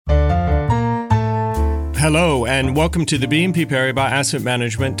Hello, and welcome to the BNP Paribas Asset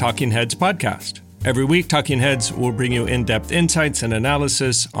Management Talking Heads podcast. Every week, Talking Heads will bring you in-depth insights and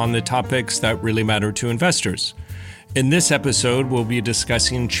analysis on the topics that really matter to investors. In this episode, we'll be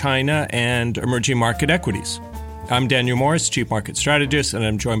discussing China and emerging market equities. I'm Daniel Morris, Chief Market Strategist, and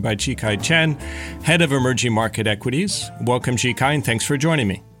I'm joined by Chi-Kai Chen, Head of Emerging Market Equities. Welcome, Chi-Kai, and thanks for joining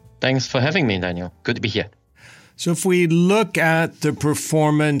me. Thanks for having me, Daniel. Good to be here. So if we look at the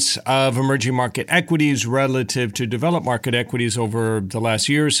performance of emerging market equities relative to developed market equities over the last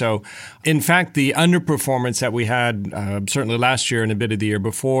year or so, in fact, the underperformance that we had certainly last year and a bit of the year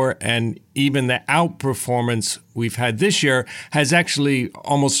before, and even the outperformance we've had this year has actually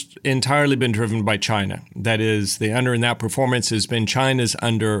almost entirely been driven by China. That is, the under and outperformance has been China's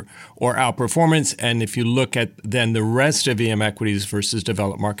under or outperformance. And if you look at then the rest of EM equities versus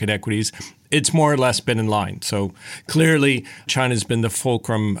developed market equities, it's more or less been in line. So clearly, China's been the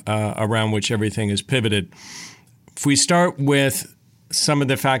fulcrum around which everything is pivoted. If we start with some of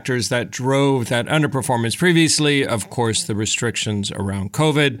the factors that drove that underperformance previously, of course, the restrictions around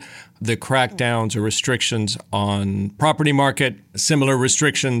COVID, the crackdowns or restrictions on property market, similar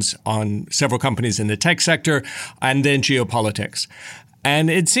restrictions on several companies in the tech sector, and then geopolitics.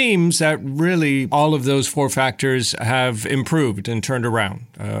 And it seems that really all of those four factors have improved and turned around.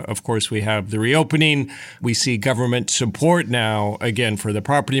 Of course, we have the reopening. We see government support now, again, for the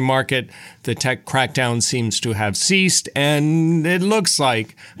property market. The tech crackdown seems to have ceased. And it looks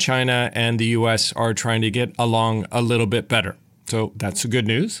like China and the U.S. are trying to get along a little bit better. So that's the good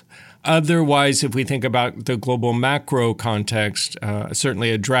news. Otherwise, if we think about the global macro context,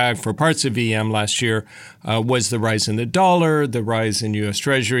 certainly a drag for parts of EM last year was the rise in the dollar, the rise in U.S.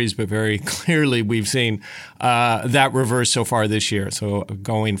 Treasuries, but very clearly we've seen that reverse so far this year. So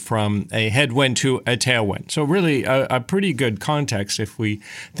going from a headwind to a tailwind. So really a pretty good context if we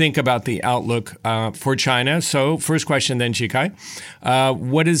think about the outlook for China. So first question then, Chi-Kai.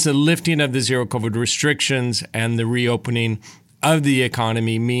 What is the lifting of the zero COVID restrictions and the reopening of the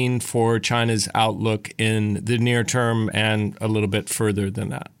economy mean for China's outlook in the near term and a little bit further than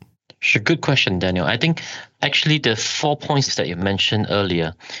that? Sure, good question, Daniel. I think actually the 4 points that you mentioned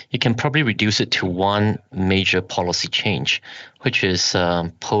earlier, you can probably reduce it to one major policy change, which is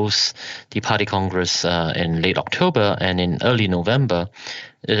post the Party Congress in late October and in early November.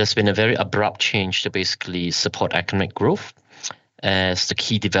 It has been a very abrupt change to basically support economic growth as the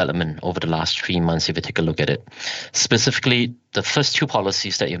key development over the last 3 months, if you take a look at it. Specifically, the first two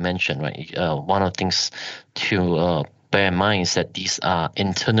policies that you mentioned, right? One of the things to bear in mind is that these are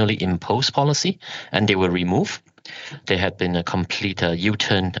internally imposed policy, and they were removed. There had been a complete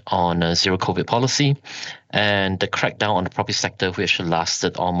U-turn on zero COVID policy, and the crackdown on the property sector, which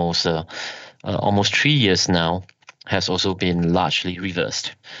lasted almost 3 years now, has also been largely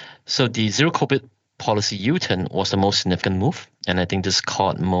reversed. So the zero COVID policy U-turn was the most significant move, and I think this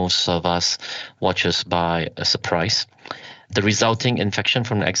caught most of us watchers by a surprise. The resulting infection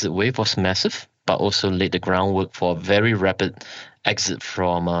from the exit wave was massive, but also laid the groundwork for a very rapid exit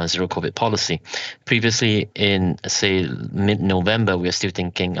from zero COVID policy. Previously, in, say, mid-November, we are still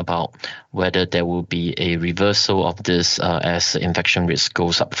thinking about whether there will be a reversal of this as infection rates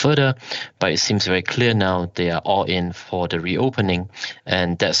goes up further. But it seems very clear now they are all in for the reopening,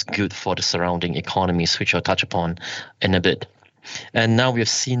 and that's good for the surrounding economies, which I'll touch upon in a bit. And now we've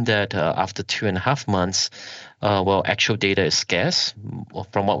seen that after 2.5 months, actual data is scarce.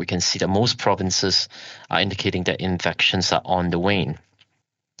 From what we can see, that most provinces are indicating that infections are on the wane.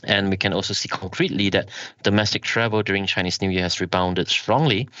 And we can also see concretely that domestic travel during Chinese New Year has rebounded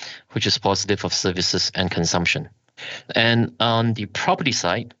strongly, which is positive for services and consumption. And on the property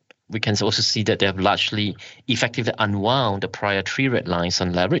side, we can also see that they have largely effectively unwound the prior 3 red lines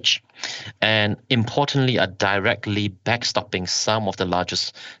on leverage, and importantly are directly backstopping some of the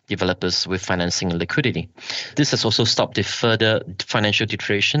largest developers with financing and liquidity. This has also stopped the further financial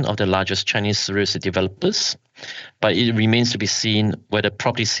deterioration of the largest Chinese real estate developers, but it remains to be seen whether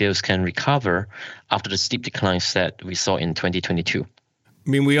property sales can recover after the steep declines that we saw in 2022. I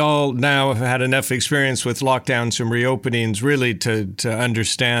mean, we all now have had enough experience with lockdowns and reopenings really to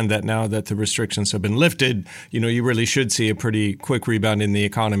understand that now that the restrictions have been lifted, you really should see a pretty quick rebound in the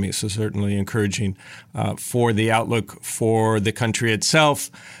economy. So certainly encouraging for the outlook for the country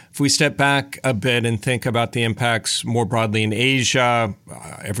itself. If we step back a bit and think about the impacts more broadly in Asia,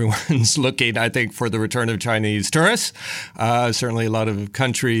 everyone's looking, I think, for the return of Chinese tourists. Certainly a lot of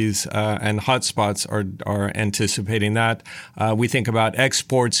countries and hotspots are anticipating that. We think about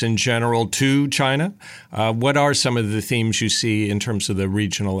exports in general to China. What are some of the themes you see in terms of the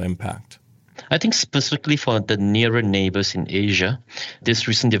regional impact? I think specifically for the nearer neighbors in Asia, these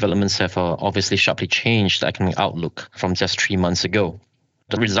recent developments have obviously sharply changed the economic outlook from just 3 months ago.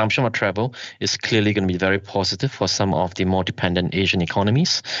 The resumption of travel is clearly going to be very positive for some of the more dependent Asian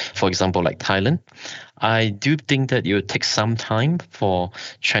economies, for example, like Thailand. I do think that it will take some time for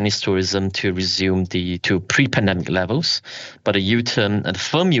Chinese tourism to resume to pre-pandemic levels, but a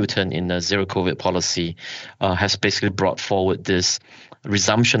firm U-turn in the zero-COVID policy has basically brought forward this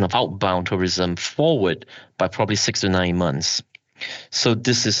resumption of outbound tourism forward by probably 6 to 9 months. So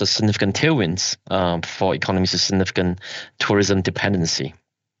this is a significant tailwind for economies with significant tourism dependency.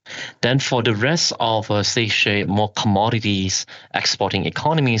 Then for the rest of, say, more commodities exporting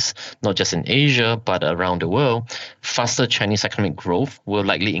economies, not just in Asia, but around the world, faster Chinese economic growth will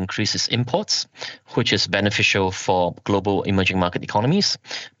likely increase its imports, which is beneficial for global emerging market economies,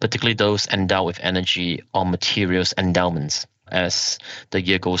 particularly those endowed with energy or materials endowments as the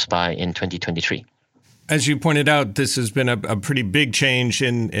year goes by in 2023. As you pointed out, this has been a pretty big change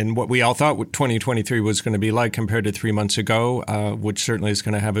in what we all thought 2023 was going to be like compared to 3 months ago, which certainly is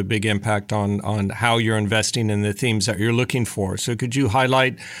going to have a big impact on how you're investing in the themes that you're looking for. So could you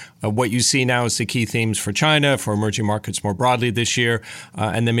highlight what you see now as the key themes for China, for emerging markets more broadly this year,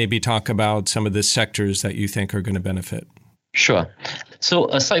 and then maybe talk about some of the sectors that you think are going to benefit? Sure. So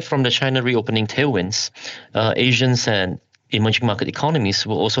aside from the China reopening tailwinds, Asians and emerging market economies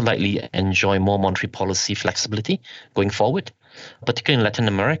will also likely enjoy more monetary policy flexibility going forward. Particularly in Latin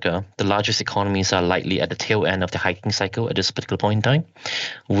America, the largest economies are likely at the tail end of the hiking cycle at this particular point in time,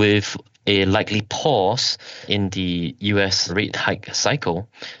 with a likely pause in the US rate hike cycle.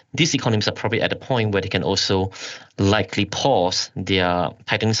 These economies are probably at a point where they can also likely pause their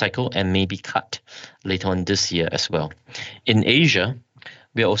tightening cycle and maybe cut later on this year as well. In Asia,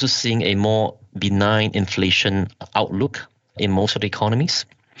 we are also seeing a more benign inflation outlook in most of the economies.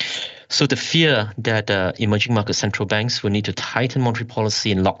 So the fear that emerging market central banks will need to tighten monetary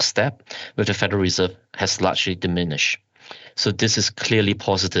policy in lockstep with the Federal Reserve has largely diminished. So this is clearly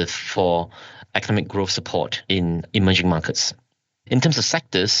positive for economic growth support in emerging markets. In terms of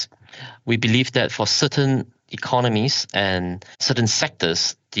sectors, we believe that for certain economies and certain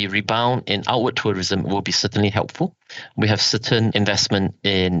sectors, the rebound in outward tourism will be certainly helpful. We have certain investment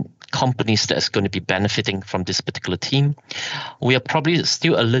in companies that is going to be benefiting from this particular theme. We are probably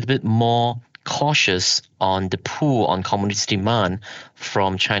still a little bit more cautious on the pull on commodities demand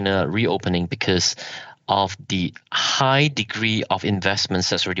from China reopening because of the high degree of investments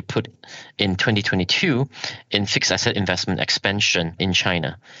that's already put in 2022 in fixed asset investment expansion in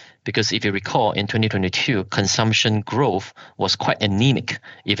China. Because if you recall, in 2022, consumption growth was quite anemic,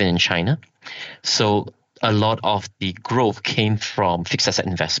 even in China. So a lot of the growth came from fixed asset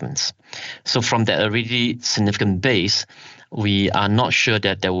investments. So from that already significant base, we are not sure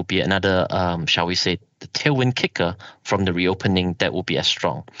that there will be another, shall we say, the tailwind kicker from the reopening that will be as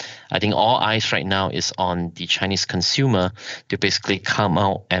strong. I think all eyes right now is on the Chinese consumer to basically come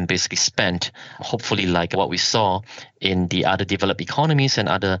out and basically spend, hopefully like what we saw in the other developed economies and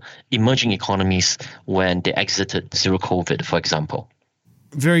other emerging economies when they exited zero COVID, for example.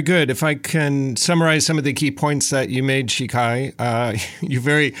 Very good. If I can summarize some of the key points that you made, Shikai, you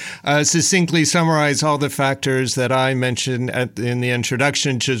very succinctly summarize all the factors that I mentioned in the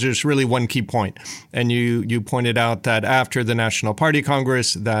introduction to just really one key point. And you pointed out that after the National Party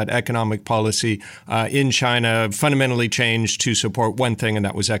Congress, that economic policy in China fundamentally changed to support one thing, and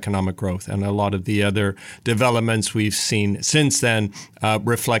that was economic growth. And a lot of the other developments we've seen since then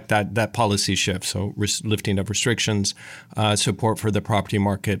reflect that policy shift. So lifting of restrictions, support for the property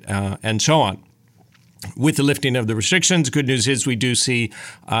market, and so on. With the lifting of the restrictions, good news is we do see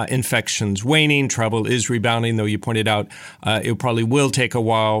infections waning. Travel is rebounding, though you pointed out it probably will take a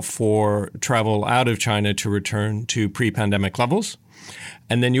while for travel out of China to return to pre-pandemic levels.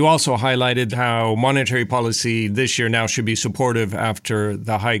 And then you also highlighted how monetary policy this year now should be supportive after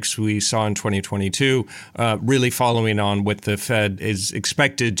the hikes we saw in 2022, really following on what the Fed is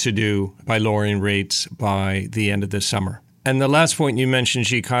expected to do by lowering rates by the end of this summer. And the last point you mentioned,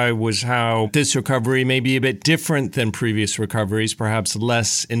 Shikai, was how this recovery may be a bit different than previous recoveries, perhaps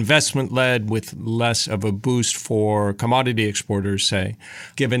less investment-led with less of a boost for commodity exporters, say,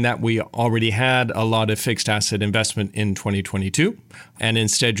 given that we already had a lot of fixed asset investment in 2022, and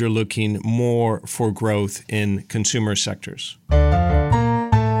instead you're looking more for growth in consumer sectors.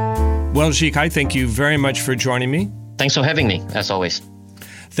 Well, Shikai, thank you very much for joining me. Thanks for having me, as always.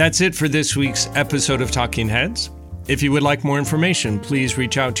 That's it for this week's episode of Talking Heads. If you would like more information, please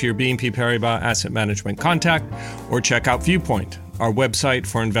reach out to your BNP Paribas Asset Management contact or check out Viewpoint, our website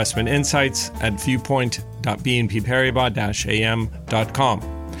for investment insights at viewpoint.bnpparibas-am.com.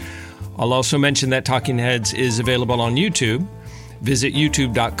 I'll also mention that Talking Heads is available on YouTube. Visit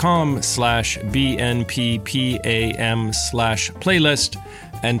youtube.com/BNPPAM/playlist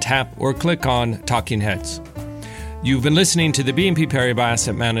and tap or click on Talking Heads. You've been listening to the BNP Paribas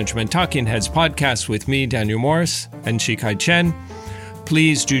Asset Management Talking Heads podcast with me, Daniel Morris, and Shikai Chen.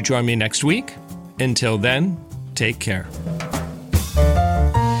 Please do join me next week. Until then, take care.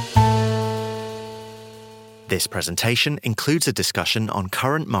 This presentation includes a discussion on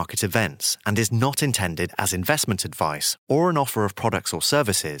current market events and is not intended as investment advice or an offer of products or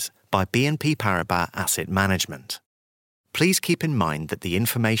services by BNP Paribas Asset Management. Please keep in mind that the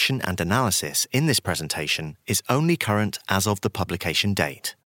information and analysis in this presentation is only current as of the publication date.